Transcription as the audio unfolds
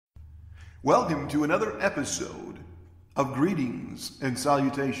Welcome to another episode of Greetings and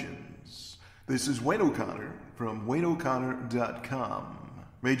Salutations. This is Wayne O'Connor from WayneO'Connor.com.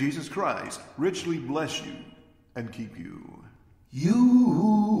 May Jesus Christ richly bless you and keep you.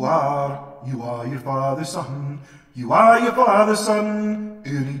 You are your Father's Son. You are your Father's Son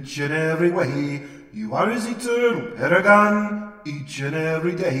in each and every way. You are His eternal paragon each and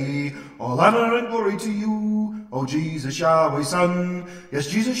every day. All honor and glory to you, O Jesus, Yahweh's Son. Yes,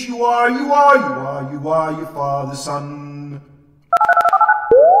 Jesus, you are your Father's Son.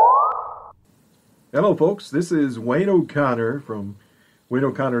 Hello, folks. This is Wayne O'Connor from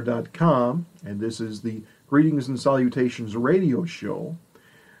WayneO'Connor.com, and this is the Greetings and Salutations radio show.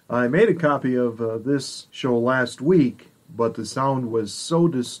 I made a copy of this show last week, but the sound was so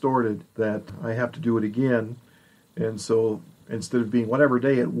distorted that I have to do it again. And so instead of being whatever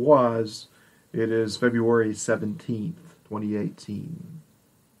day it was, it is February 17th, 2018.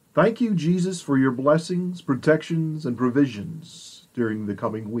 Thank you, Jesus, for your blessings, protections, and provisions during the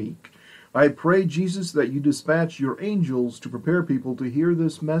coming week. I pray, Jesus, that you dispatch your angels to prepare people to hear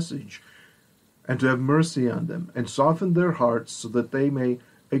this message and to have mercy on them and soften their hearts so that they may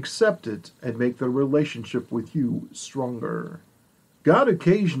accept it and make their relationship with you stronger. God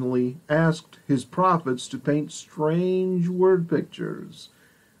occasionally asked his prophets to paint strange word pictures.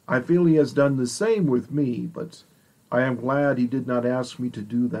 I feel he has done the same with me, but I am glad he did not ask me to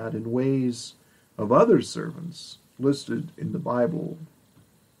do that in ways of other servants listed in the Bible.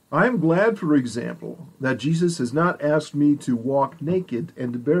 I am glad, for example, that Jesus has not asked me to walk naked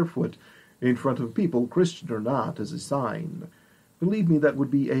and barefoot in front of people, Christian or not, as a sign. Believe me, that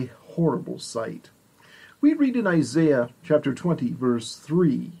would be a horrible sight. We read in Isaiah chapter 20, verse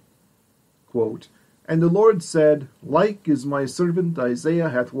 3, quote, "And the Lord said, Like as my servant Isaiah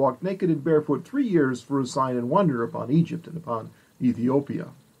hath walked naked and barefoot 3 years for a sign and wonder upon Egypt and upon Ethiopia."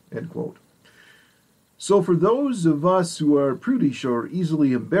 End quote. So for those of us who are prudish or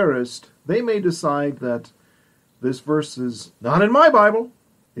easily embarrassed, they may decide that this verse is not in my Bible.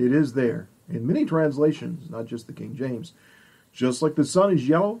 It is there, in many translations, not just the King James. Just like the sun is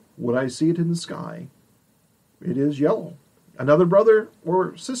yellow when I see it in the sky, it is yellow. Another brother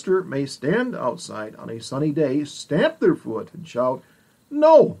or sister may stand outside on a sunny day, stamp their foot, and shout,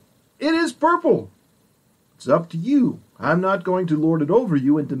 "No, it is purple." It's up to you. I'm not going to lord it over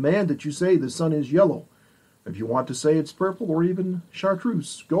you and demand that you say the sun is yellow. If you want to say it's purple or even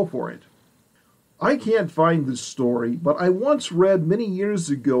chartreuse, go for it. I can't find this story, but I once read many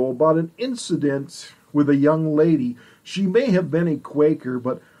years ago about an incident with a young lady. She may have been a Quaker,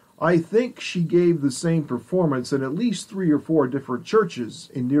 but I think she gave the same performance in at least 3 or 4 different churches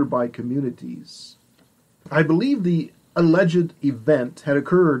in nearby communities. I believe the alleged event had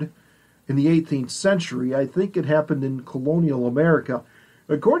occurred in the 18th century. I think it happened in colonial America.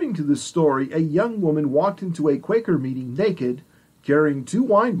 According to the story, a young woman walked into a Quaker meeting naked, carrying 2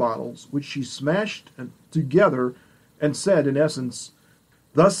 wine bottles, which she smashed together and said, in essence,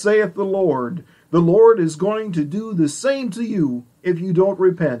 "Thus saith the Lord is going to do the same to you if you don't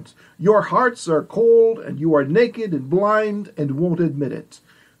repent. Your hearts are cold, and you are naked and blind, and won't admit it."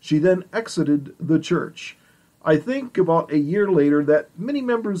 She then exited the church. I think about a year later that many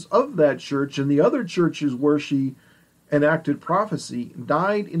members of that church and the other churches where she enacted prophecy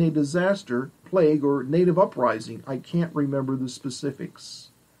died in a disaster, plague, or native uprising. I can't remember the specifics.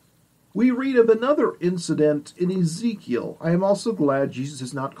 We read of another incident in Ezekiel. I am also glad Jesus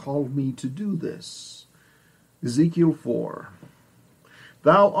has not called me to do this. Ezekiel 4.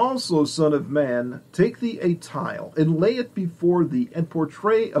 "Thou also, son of man, take thee a tile, and lay it before thee, and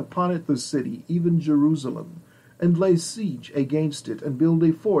portray upon it the city, even Jerusalem, and lay siege against it, and build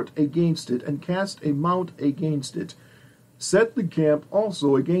a fort against it, and cast a mount against it. Set the camp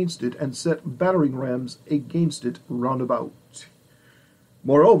also against it, and set battering rams against it round about.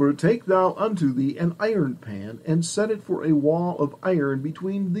 Moreover, take thou unto thee an iron pan, and set it for a wall of iron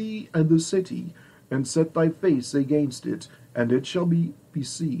between thee and the city, and set thy face against it, and it shall be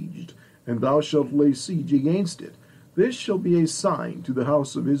besieged, and thou shalt lay siege against it. This shall be a sign to the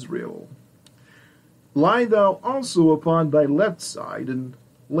house of Israel. Lie thou also upon thy left side, and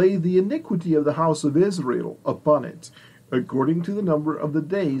lay the iniquity of the house of Israel upon it. According to the number of the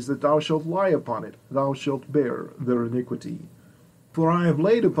days that thou shalt lie upon it, thou shalt bear their iniquity. For I have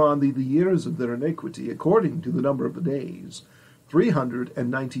laid upon thee the years of their iniquity, according to the number of the days,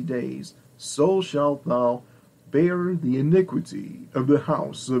 390 days. So shalt thou bear the iniquity of the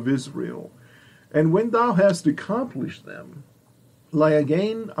house of Israel. And when thou hast accomplished them, lie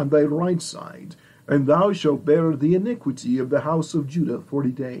again on thy right side, and thou shalt bear the iniquity of the house of Judah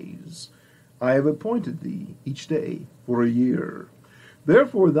 40 days. I have appointed thee each day for a year.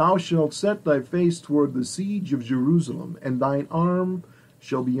 Therefore thou shalt set thy face toward the siege of Jerusalem, and thine arm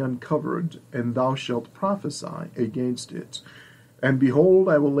shall be uncovered, and thou shalt prophesy against it. And behold,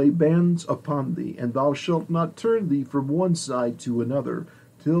 I will lay bands upon thee, and thou shalt not turn thee from one side to another,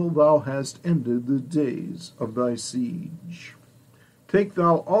 till thou hast ended the days of thy siege. Take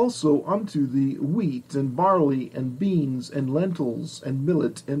thou also unto thee wheat, and barley, and beans, and lentils, and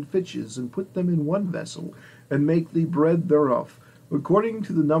millet, and fitches, and put them in one vessel, and make thee bread thereof, according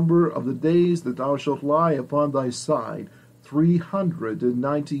to the number of the days that thou shalt lie upon thy side.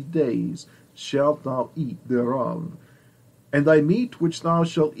 390 days shalt thou eat thereof. And thy meat which thou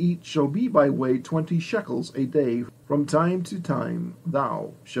shalt eat shall be by weight 20 shekels a day. From time to time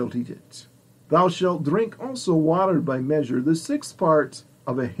thou shalt eat it. Thou shalt drink also water by measure, the 6th part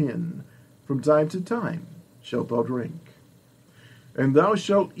of a hin. From time to time shalt thou drink. And thou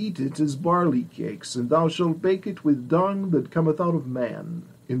shalt eat it as barley cakes, and thou shalt bake it with dung that cometh out of man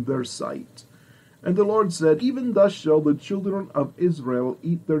in their sight. And the Lord said, Even thus shall the children of Israel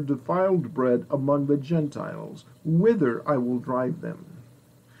eat their defiled bread among the Gentiles, whither I will drive them.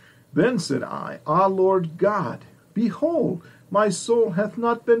 Then said I, Ah, Lord God, behold, my soul hath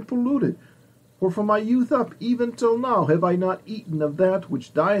not been polluted, for from my youth up even till now have I not eaten of that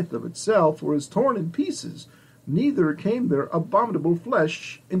which dieth of itself, or is torn in pieces, neither came there abominable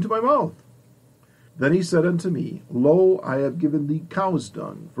flesh into my mouth. Then he said unto me, Lo, I have given thee cow's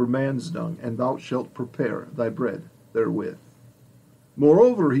dung for man's dung, and thou shalt prepare thy bread therewith.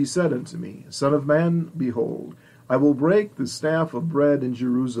 Moreover he said unto me, Son of man, behold, I will break the staff of bread in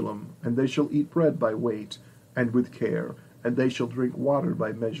Jerusalem, and they shall eat bread by weight, and with care, and they shall drink water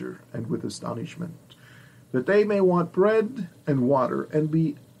by measure, and with astonishment, that they may want bread and water, and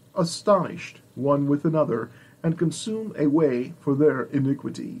be astonished one with another, and consume a way for their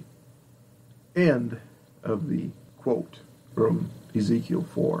iniquity. End of the quote from Ezekiel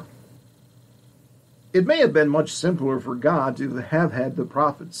 4. It may have been much simpler for God to have had the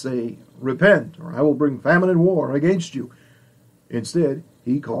prophet say, Repent, or I will bring famine and war against you. Instead,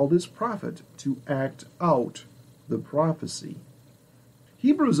 he called his prophet to act out the prophecy.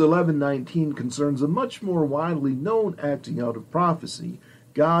 Hebrews 11:19 concerns a much more widely known acting out of prophecy.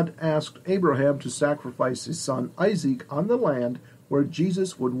 God asked Abraham to sacrifice his son Isaac on the land where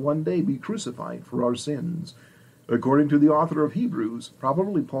Jesus would one day be crucified for our sins. According to the author of Hebrews,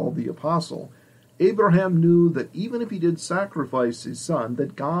 probably Paul the Apostle, Abraham knew that even if he did sacrifice his son,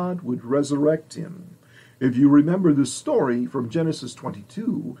 that God would resurrect him. If you remember the story from Genesis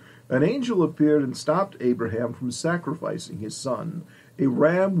 22, an angel appeared and stopped Abraham from sacrificing his son. A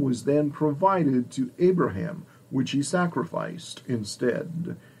ram was then provided to Abraham, which he sacrificed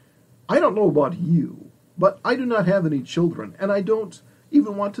instead. I don't know about you, but I do not have any children, and I don't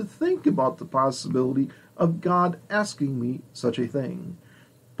even want to think about the possibility of God asking me such a thing.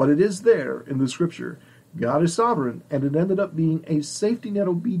 But it is there in the Scripture. God is sovereign, and it ended up being a safety net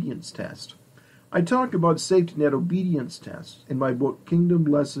obedience test. I talk about safety net obedience tests in my book Kingdom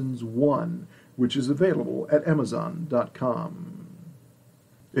Lessons 1, which is available at Amazon.com.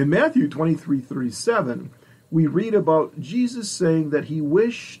 In Matthew 23:37, we read about Jesus saying that he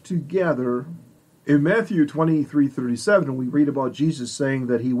wished to gather. In Matthew 23:37, we read about Jesus saying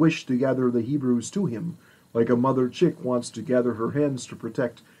that he wished to gather the Hebrews to him, like a mother chick wants to gather her hens to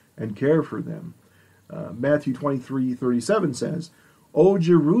protect and care for them. Matthew 23:37 says, O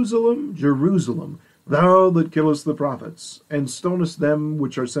Jerusalem, Jerusalem, thou that killest the prophets, and stonest them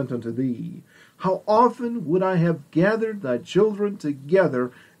which are sent unto thee, how often would I have gathered thy children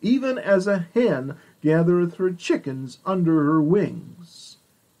together, even as a hen gathereth her chickens under her wings,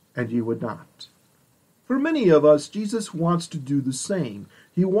 and ye would not. For many of us, Jesus wants to do the same.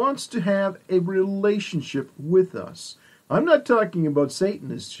 He wants to have a relationship with us. I'm not talking about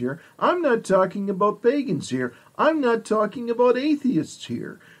Satanists here. I'm not talking about pagans here. I'm not talking about atheists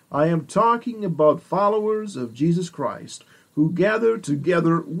here. I am talking about followers of Jesus Christ who gather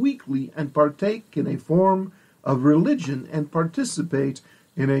together weekly and partake in a form of religion and participate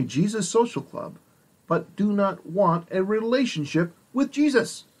in a Jesus social club, but do not want a relationship with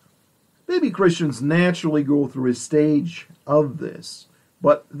Jesus. Maybe Christians naturally go through a stage of this,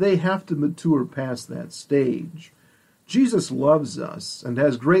 but they have to mature past that stage. Jesus loves us and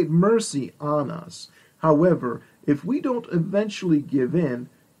has great mercy on us. However, if we don't eventually give in,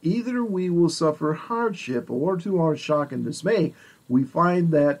 either we will suffer hardship, or to our shock and dismay, we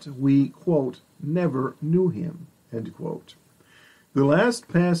find that we, quote, never knew him, end quote. The last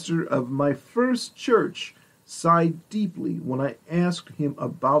pastor of my first church sighed deeply when I asked him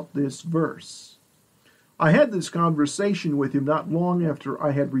about this verse. I had this conversation with him not long after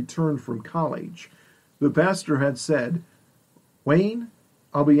I had returned from college. The pastor had said, Wayne,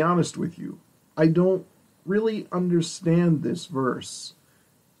 I'll be honest with you. I don't really understand this verse,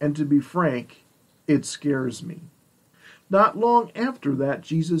 and to be frank, it scares me. Not long after that,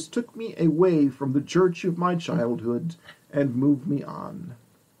 Jesus took me away from the church of my childhood and moved me on.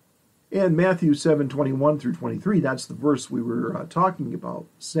 And Matthew 7:21 through 23, that's the verse we were talking about,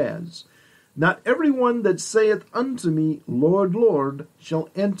 says, "Not everyone that saith unto me, Lord, Lord, shall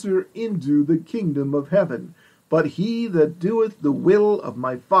enter into the kingdom of heaven, but he that doeth the will of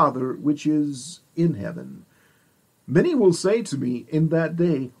my Father which is in heaven. Many will say to me in that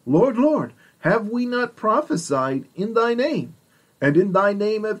day, Lord, Lord, have we not prophesied in thy name? And in thy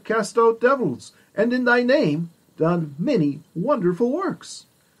name have cast out devils, and in thy name done many wonderful works?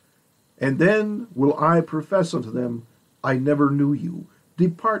 And then will I profess unto them, I never knew you.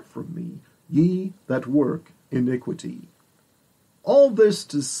 Depart from me, ye that work iniquity." All this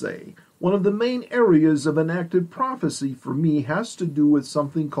to say, one of the main areas of enacted prophecy for me has to do with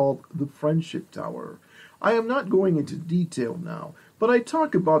something called the Friendship Tower. I am not going into detail now, but I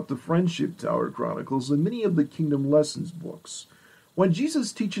talk about the Friendship Tower Chronicles in many of the Kingdom Lessons books. When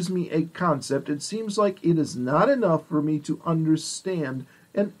Jesus teaches me a concept, it seems like it is not enough for me to understand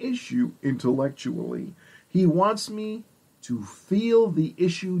an issue intellectually. He wants me to feel the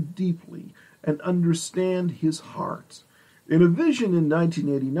issue deeply and understand his heart. In a vision in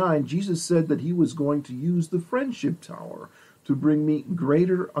 1989, Jesus said that he was going to use the Friendship Tower to bring me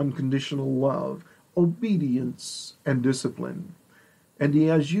greater unconditional love, obedience, and discipline. And he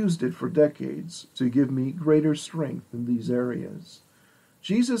has used it for decades to give me greater strength in these areas.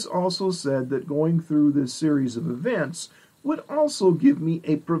 Jesus also said that going through this series of events would also give me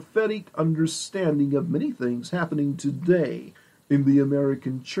a prophetic understanding of many things happening today in the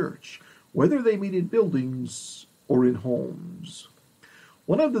American church, whether they meet in buildings or in homes.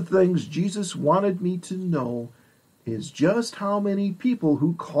 One of the things Jesus wanted me to know is just how many people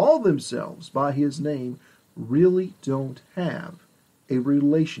who call themselves by his name really don't have a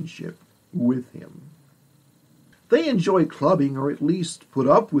relationship with him. They enjoy clubbing, or at least put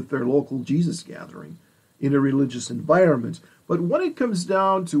up with their local Jesus gathering in a religious environment, but when it comes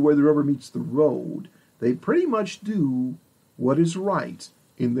down to where the rubber meets the road, they pretty much do what is right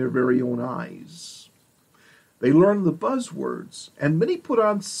in their very own eyes. They learn the buzzwords, and many put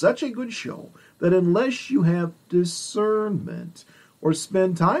on such a good show that unless you have discernment or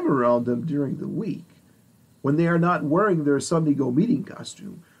spend time around them during the week, when they are not wearing their Sunday go meeting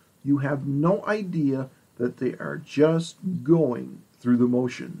costume, you have no idea that they are just going through the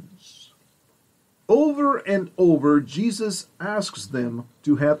motions. Over and over, Jesus asks them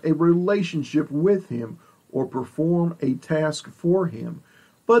to have a relationship with him or perform a task for him,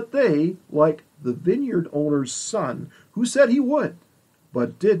 but they, like the vineyard owner's son, who said he would,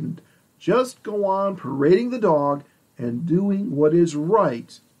 but didn't, just go on parading the dog and doing what is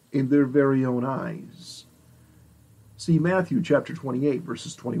right in their very own eyes. See Matthew chapter 28,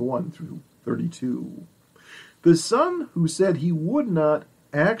 verses 21 through 32. The son who said he would not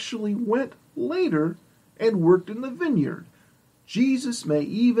actually went later and worked in the vineyard. Jesus may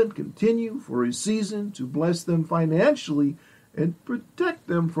even continue for a season to bless them financially and protect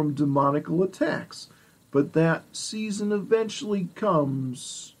them from demonical attacks, but that season eventually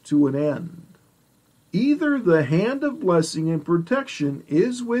comes to an end. Either the hand of blessing and protection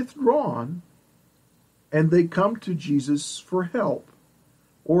is withdrawn, and they come to Jesus for help,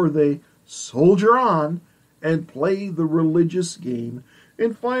 or they soldier on and play the religious game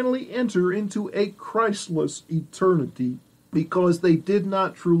and finally enter into a Christless eternity because they did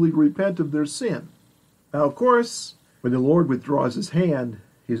not truly repent of their sin. Now, of course, when the Lord withdraws his hand,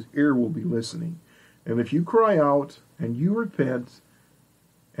 his ear will be listening. And if you cry out and you repent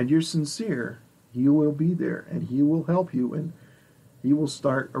and you're sincere, he will be there and he will help you and he will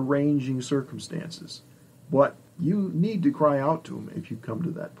start arranging circumstances. But you need to cry out to him if you come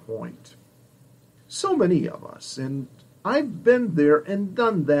to that point. So many of us, and I've been there and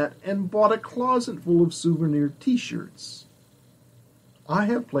done that and bought a closet full of souvenir t-shirts. I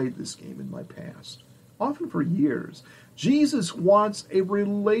have played this game in my past, often for years. Jesus wants a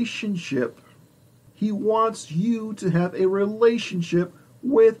relationship. He wants you to have a relationship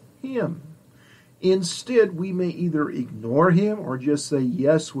with him. Instead, we may either ignore him or just say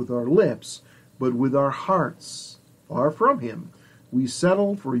yes with our lips, but with our hearts far from him. We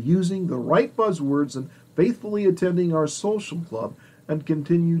settle for using the right buzzwords and faithfully attending our social club and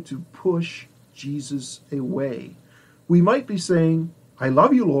continue to push Jesus away. We might be saying, I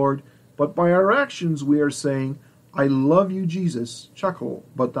love you, Lord, but by our actions we are saying, I love you, Jesus, chuckle,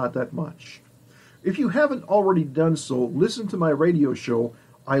 but not that much. If you haven't already done so, listen to my radio show,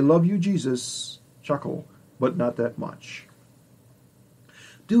 I love you, Jesus, chuckle, but not that much.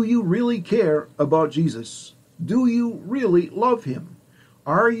 Do you really care about Jesus? Do you really love him?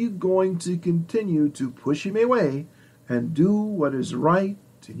 Are you going to continue to push him away and do what is right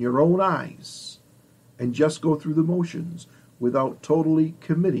in your own eyes and just go through the motions without totally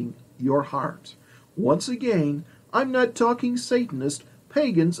committing your heart? Once again, I'm not talking Satanists,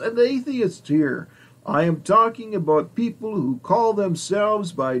 pagans, and atheists here. I am talking about people who call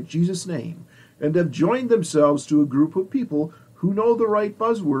themselves by Jesus' name and have joined themselves to a group of people who know the right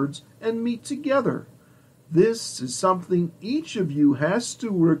buzzwords and meet together. This is something each of you has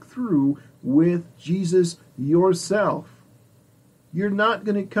to work through with Jesus yourself. You're not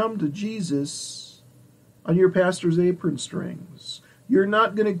going to come to Jesus on your pastor's apron strings. You're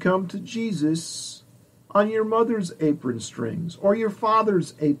not going to come to Jesus on your mother's apron strings, or your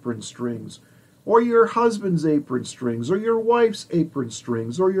father's apron strings, or your husband's apron strings, or your wife's apron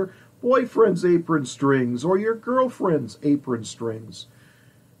strings, or your boyfriend's apron strings, or your girlfriend's apron strings.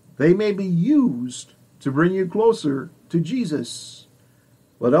 They may be used to bring you closer to Jesus,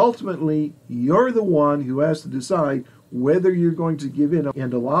 but ultimately you're the one who has to decide whether you're going to give in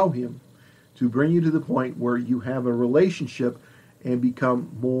and allow him to bring you to the point where you have a relationship and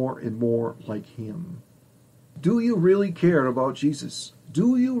become more and more like him. Do you really care about Jesus?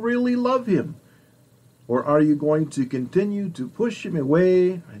 Do you really love him? Or are you going to continue to push him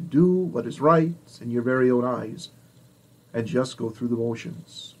away and do what is right in your very own eyes and just go through the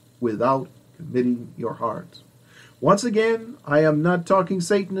motions without committing your heart? Once again, I am not talking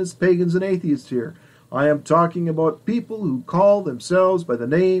Satanists, pagans, and atheists here. I am talking about people who call themselves by the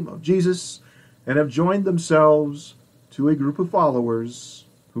name of Jesus and have joined themselves to a group of followers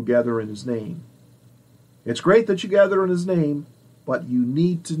who gather in his name. It's great that you gather in his name, but you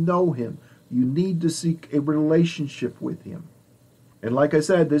need to know him. You need to seek a relationship with him. And like I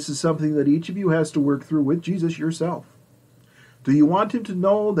said, this is something that each of you has to work through with Jesus yourself. Do you want him to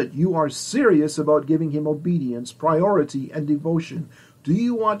know that you are serious about giving him obedience, priority, and devotion? Do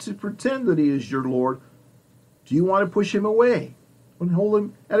you want to pretend that he is your Lord? Do you want to push him away and hold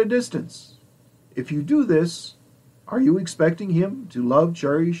him at a distance? If you do this, are you expecting him to love,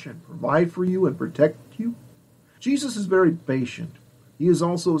 cherish, and provide for you and protect you? Jesus is very patient. He is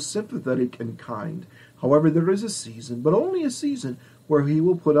also sympathetic and kind. However, there is a season, but only a season, where he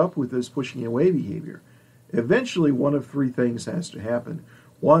will put up with this pushing away behavior. Eventually, one of three things has to happen.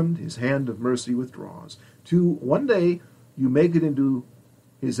 1, his hand of mercy withdraws. 2, one day you make it into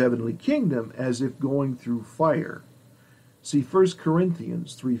his heavenly kingdom as if going through fire. See 1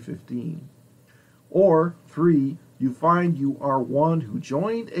 Corinthians 3:15. Or 3, you find you are one who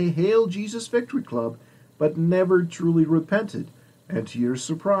joined a Hail Jesus Victory Club but never truly repented. And to your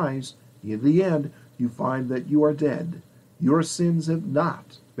surprise, in the end, you find that you are dead. Your sins have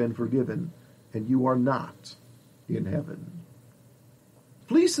not been forgiven, and you are not in heaven.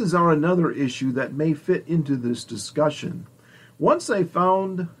 Fleeces are another issue that may fit into this discussion. Once I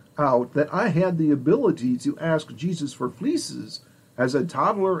found out that I had the ability to ask Jesus for fleeces as a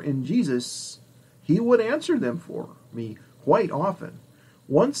toddler in Jesus, he would answer them for me quite often.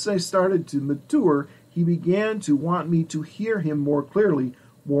 Once I started to mature, he began to want me to hear him more clearly,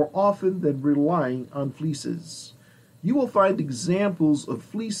 more often than relying on fleeces. You will find examples of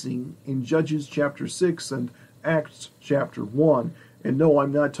fleecing in Judges chapter 6 and Acts chapter 1. And no,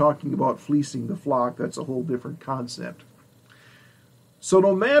 I'm not talking about fleecing the flock. That's a whole different concept. So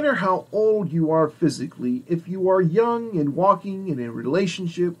no matter how old you are physically, if you are young and walking in a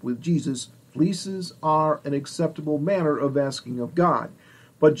relationship with Jesus, fleeces are an acceptable manner of asking of God.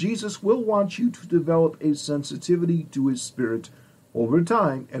 But Jesus will want you to develop a sensitivity to his Spirit over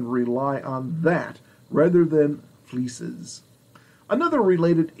time and rely on that rather than fleeces. Another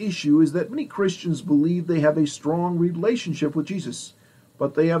related issue is that many Christians believe they have a strong relationship with Jesus,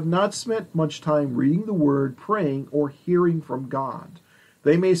 but they have not spent much time reading the Word, praying, or hearing from God.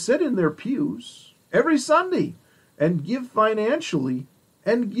 They may sit in their pews every Sunday and give financially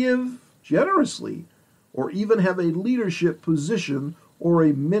and give generously, or even have a leadership position or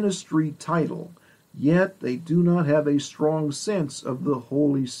a ministry title, yet they do not have a strong sense of the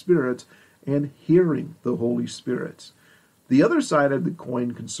Holy Spirit and hearing the Holy Spirit. The other side of the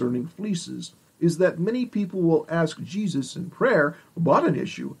coin concerning fleeces is that many people will ask Jesus in prayer about an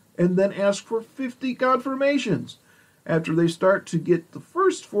issue and then ask for 50 confirmations. After they start to get the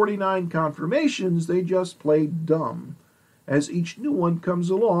first 49 confirmations, they just play dumb, as each new one comes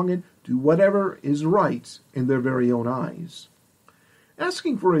along and do whatever is right in their very own eyes.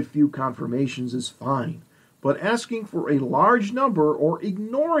 Asking for a few confirmations is fine, but asking for a large number or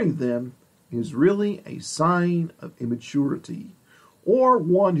ignoring them is really a sign of immaturity, or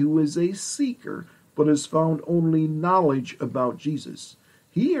one who is a seeker but has found only knowledge about Jesus.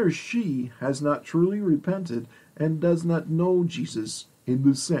 he or she has not truly repented and does not know Jesus in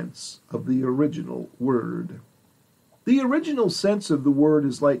the sense of the original word. The original sense of the word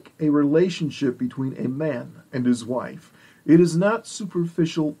is like a relationship between a man and his wife. It is not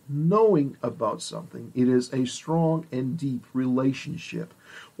superficial knowing about something. It is a strong and deep relationship.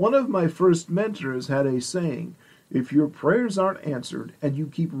 One of my first mentors had a saying, if your prayers aren't answered and you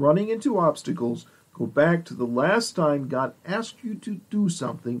keep running into obstacles, go back to the last time God asked you to do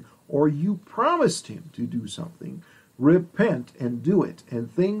something or you promised him to do something. Repent and do it,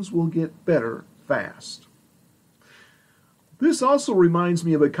 and things will get better fast. This also reminds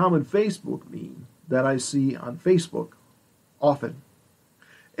me of a common Facebook meme that I see on Facebook often.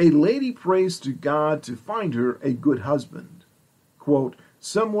 A lady prays to God to find her a good husband. Quote,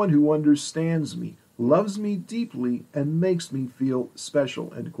 someone who understands me, loves me deeply, and makes me feel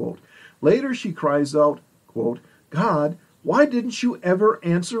special, end quote. Later she cries out, quote, God, why didn't you ever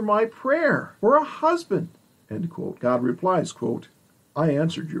answer my prayer for a husband? End quote. God replies, quote, I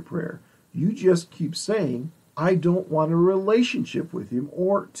answered your prayer. You just keep saying, I don't want a relationship with him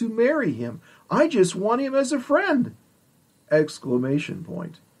or to marry him. I just want him as a friend. Exclamation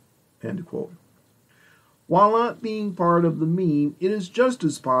point. End quote. While not being part of the meme, it is just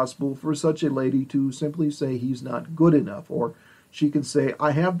as possible for such a lady to simply say he's not good enough, or she can say,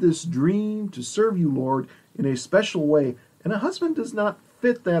 I have this dream to serve you, Lord, in a special way, and a husband does not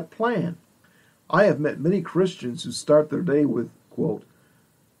fit that plan. I have met many Christians who start their day with, quote,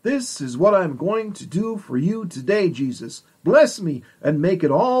 this is what I'm going to do for you today, Jesus. Bless me and make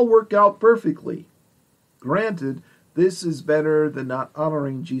it all work out perfectly. Granted, this is better than not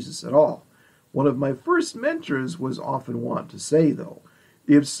honoring Jesus at all. One of my first mentors was often wont to say, though,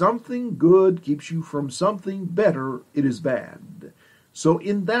 if something good keeps you from something better, it is bad. So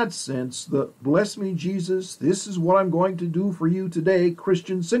in that sense, the bless me, Jesus, this is what I'm going to do for you today,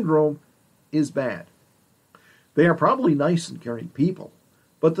 Christian syndrome, is bad. They are probably nice and caring people,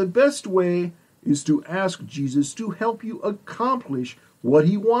 but the best way is to ask Jesus to help you accomplish what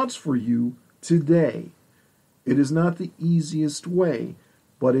he wants for you today. It is not the easiest way,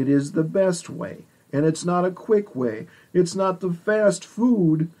 but it is the best way. And it's not a quick way. It's not the fast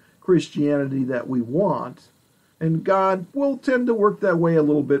food Christianity that we want. And God will tend to work that way a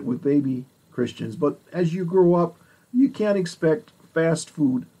little bit with baby Christians. But as you grow up, you can't expect fast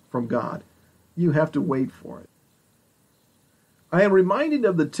food from God. You have to wait for it. I am reminded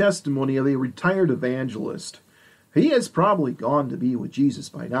of the testimony of a retired evangelist. He has probably gone to be with Jesus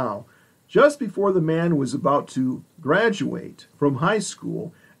by now. Just before the man was about to graduate from high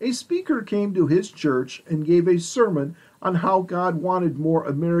school, a speaker came to his church and gave a sermon on how God wanted more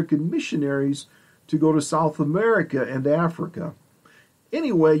American missionaries to go to South America and Africa.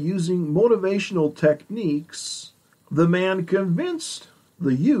 Anyway, using motivational techniques, the man convinced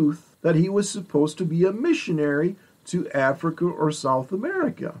the youth that he was supposed to be a missionary to Africa or South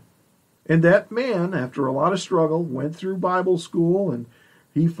America. And that man, after a lot of struggle, went through Bible school and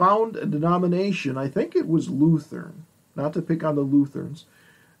he found a denomination, I think it was Lutheran, not to pick on the Lutherans,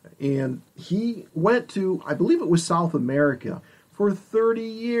 and he went to, I believe it was South America, for 30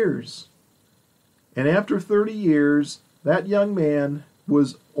 years. And after 30 years, that young man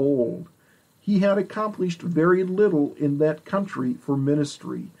was old. He had accomplished very little in that country for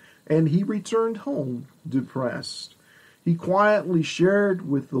ministry, and he returned home depressed. He quietly shared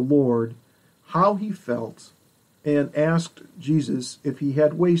with the Lord how he felt and asked Jesus if he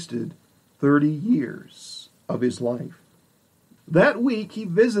had wasted 30 years of his life. That week, he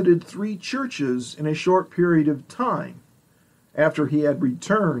visited 3 churches in a short period of time after he had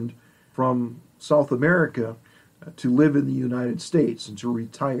returned from South America to live in the United States and to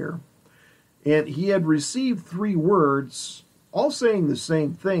retire. And he had received 3 words, all saying the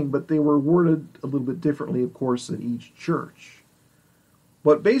same thing, but they were worded a little bit differently, of course, in each church.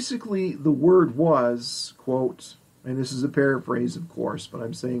 But basically, the word was, quote, and this is a paraphrase, of course, but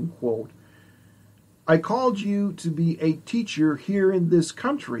I'm saying, quote, I called you to be a teacher here in this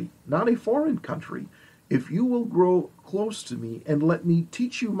country, not a foreign country. If you will grow close to me and let me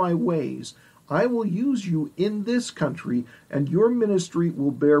teach you my ways, I will use you in this country, and your ministry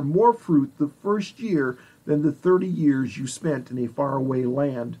will bear more fruit the first year than the 30 years you spent in a faraway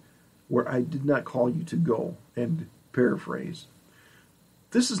land where I did not call you to go. End paraphrase.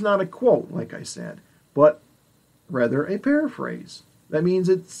 This is not a quote, like I said, but rather a paraphrase. That means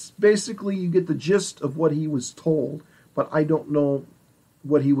it's basically you get the gist of what he was told, but I don't know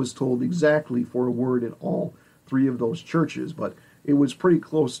what he was told exactly for a word in all 3 of those churches, but it was pretty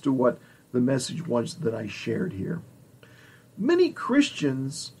close to what the message was that I shared here. Many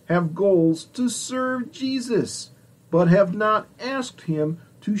Christians have goals to serve Jesus. but have not asked him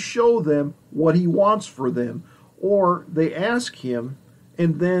to show them what he wants for them. Or they ask him,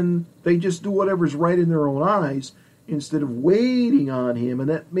 and then they just do whatever's right in their own eyes, instead of waiting on him, and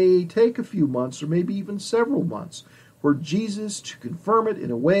that may take a few months or maybe even several months for Jesus to confirm it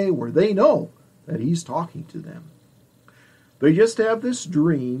in a way where they know that he's talking to them. They just have this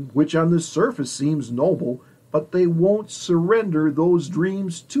dream, which on the surface seems noble, but they won't surrender those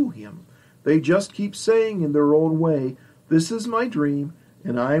dreams to him. They just keep saying in their own way, "This is my dream,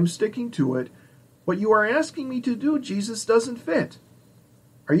 and I am sticking to it. What you are asking me to do, Jesus, doesn't fit.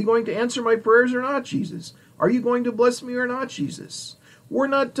 Are you going to answer my prayers or not, Jesus? Are you going to bless me or not, Jesus?" We're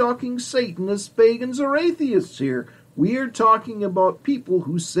not talking Satanists, pagans, or atheists here. We are talking about people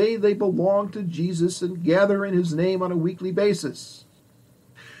who say they belong to Jesus and gather in his name on a weekly basis.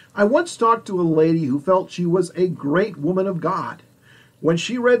 I once talked to a lady who felt she was a great woman of God. When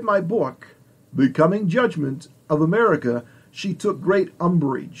she read my book, The Coming Judgment of America, she took great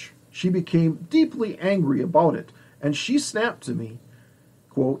umbrage. She became deeply angry about it, and she snapped to me,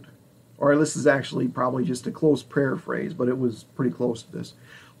 quote, or this is actually probably just a close paraphrase, but it was pretty close to this.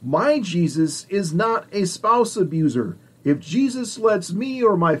 "My Jesus is not a spouse abuser. If Jesus lets me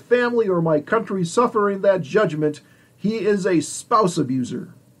or my family or my country suffer in that judgment, he is a spouse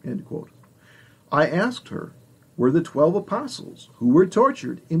abuser." End quote. I asked her, were the 12 apostles who were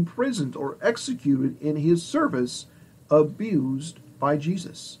tortured, imprisoned, or executed in his service abused by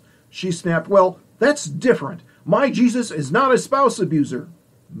Jesus? She snapped, "Well, that's different. My Jesus is not a spouse abuser."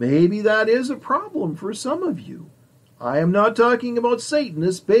 Maybe that is a problem for some of you. I am not talking about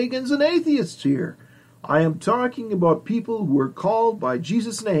Satanists, pagans, and atheists here. I am talking about people who are called by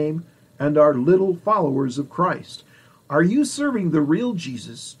Jesus' name and are little followers of Christ. Are you serving the real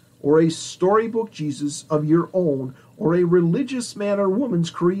Jesus, or a storybook Jesus of your own, or a religious man or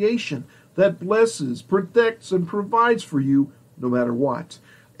woman's creation that blesses, protects, and provides for you no matter what?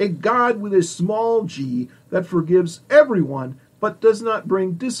 A God with a small g that forgives everyone but does not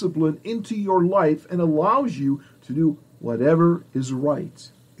bring discipline into your life and allows you to do whatever is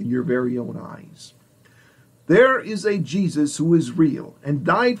right in your very own eyes. There is a Jesus who is real and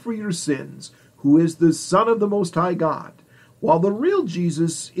died for your sins, who is the Son of the Most High God, while the real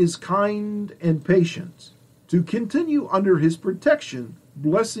Jesus is kind and patient. To continue under his protection,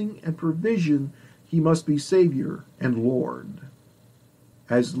 blessing, and provision, he must be Savior and Lord.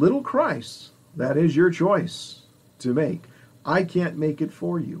 As little Christ, that is your choice to make. I can't make it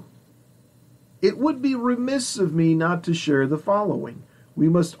for you. It would be remiss of me not to share the following. We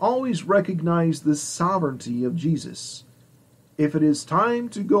must always recognize the sovereignty of Jesus. If it is time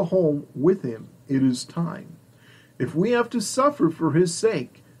to go home with him, it is time. If we have to suffer for his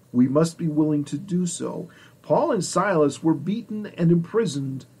sake, we must be willing to do so. Paul and Silas were beaten and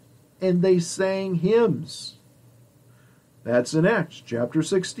imprisoned, and they sang hymns. That's in Acts chapter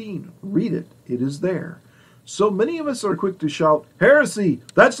 16. Read it. It is there. So many of us are quick to shout, "Heresy!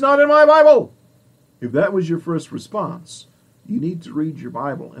 That's not in my Bible!" If that was your first response, you need to read your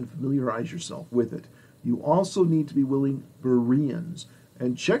Bible and familiarize yourself with it. You also need to be willing Bereans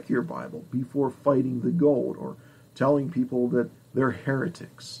and check your Bible before fighting the goat or telling people that they're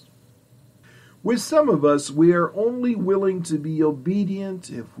heretics. With some of us, we are only willing to be obedient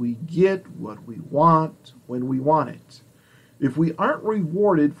if we get what we want when we want it. If we aren't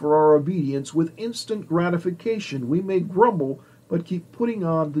rewarded for our obedience with instant gratification, we may grumble but keep putting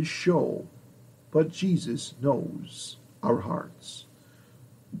on the show. But Jesus knows our hearts.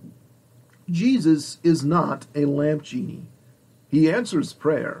 Jesus is not a lamp genie. He answers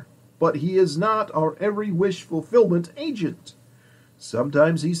prayer, but he is not our every wish fulfillment agent.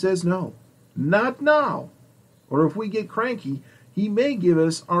 Sometimes he says no, not now. Or if we get cranky, he may give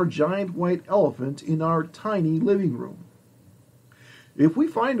us our giant white elephant in our tiny living room. If we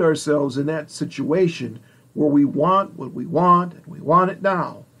find ourselves in that situation where we want what we want and we want it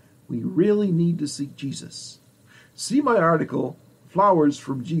now, we really need to seek Jesus. See my article, Flowers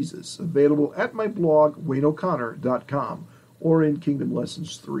from Jesus, available at my blog, WayneO'Connor.com, or in Kingdom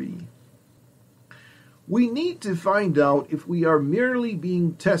Lessons 3. We need to find out if we are merely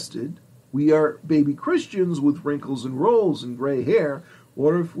being tested, we are baby Christians with wrinkles and rolls and gray hair,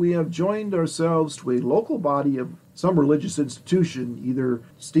 or if we have joined ourselves to a local body of some religious institution, either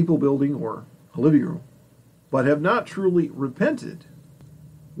steeple building or a living room, but have not truly repented.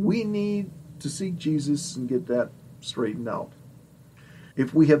 We need to seek Jesus and get that straightened out.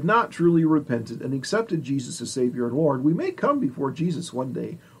 If we have not truly repented and accepted Jesus as Savior and Lord, we may come before Jesus one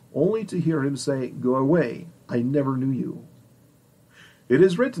day only to hear him say, "Go away, I never knew you." It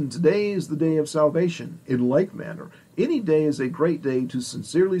is written, today is the day of salvation. In like manner, any day is a great day to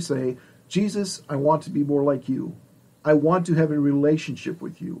sincerely say, "Jesus, I want to be more like you. I want to have a relationship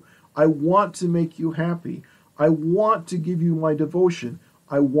with you. I want to make you happy. I want to give you my devotion.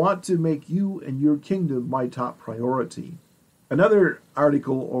 I want to make you and your kingdom my top priority. Another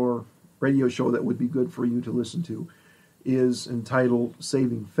article or radio show that would be good for you to listen to is entitled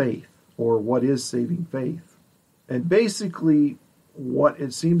Saving Faith, or What is Saving Faith? And basically, what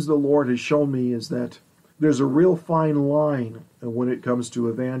it seems the Lord has shown me is that there's a real fine line when it comes to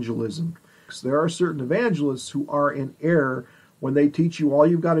evangelism. There are certain evangelists who are in error when they teach you all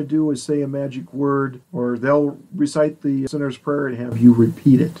you've got to do is say a magic word, or they'll recite the sinner's prayer and have you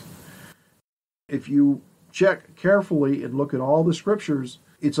repeat it. If you check carefully and look at all the scriptures,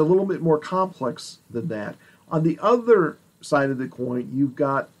 it's a little bit more complex than that. On the other side of the coin, you've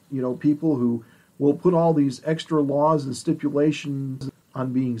got, people who will put all these extra laws and stipulations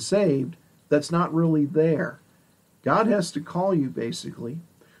on being saved that's not really there. God has to call you, basically.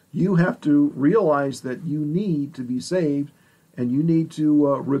 You have to realize that you need to be saved, and you need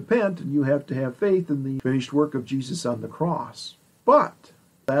to repent, and you have to have faith in the finished work of Jesus on the cross. But,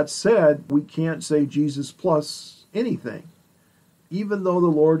 that said, we can't say Jesus plus anything. Even though the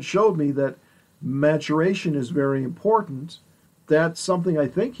Lord showed me that maturation is very important, that's something I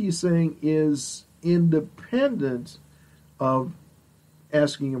think He's saying is independent of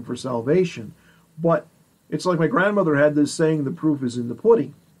asking Him for salvation. But it's like my grandmother had this saying, the proof is in the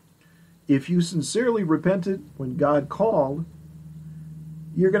pudding. If you sincerely repented when God called,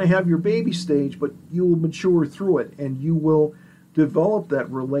 you're going to have your baby stage, but you will mature through it, and you will develop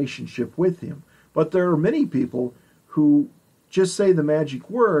that relationship with Him. But there are many people who just say the magic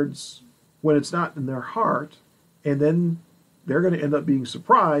words when it's not in their heart, and then they're going to end up being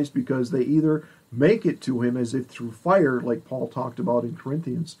surprised because they either make it to Him as if through fire, like Paul talked about in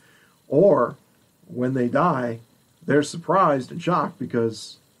Corinthians, or when they die, they're surprised and shocked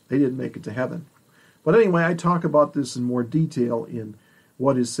because they didn't make it to heaven. But anyway, I talk about this in more detail in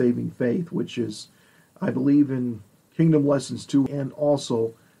What is Saving Faith, which is, I believe, in Kingdom Lessons 2 and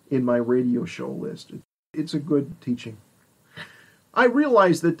also in my radio show list. It's a good teaching. I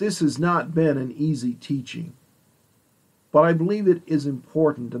realize that this has not been an easy teaching, but I believe it is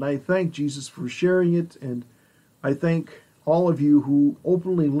important, and I thank Jesus for sharing it, and I thank all of you who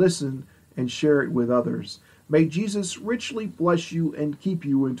openly listen and share it with others. May Jesus richly bless you and keep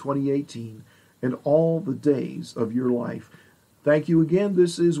you in 2018 and all the days of your life. Thank you again.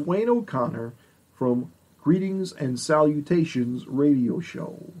 This is Wayne O'Connor from Greetings and Salutations Radio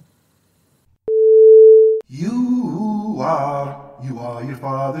Show. You are your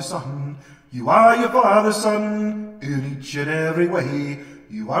Father's Son. You are your Father's Son in each and every way.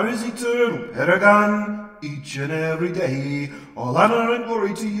 You are His eternal paragon each and every day. All honor and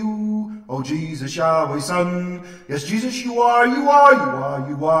glory to you, O Jesus, Yahweh's Son. Yes, Jesus, you are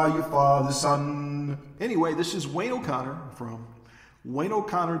your Father's Son. Anyway, this is Wayne O'Connor from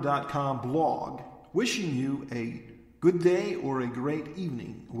WayneO'Connor.com blog, wishing you a good day or a great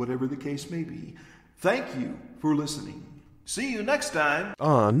evening, whatever the case may be. Thank you for listening. See you next time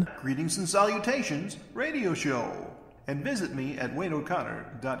on Greetings and Salutations Radio Show. And visit me at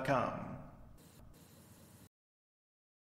WayneO'Connor.com.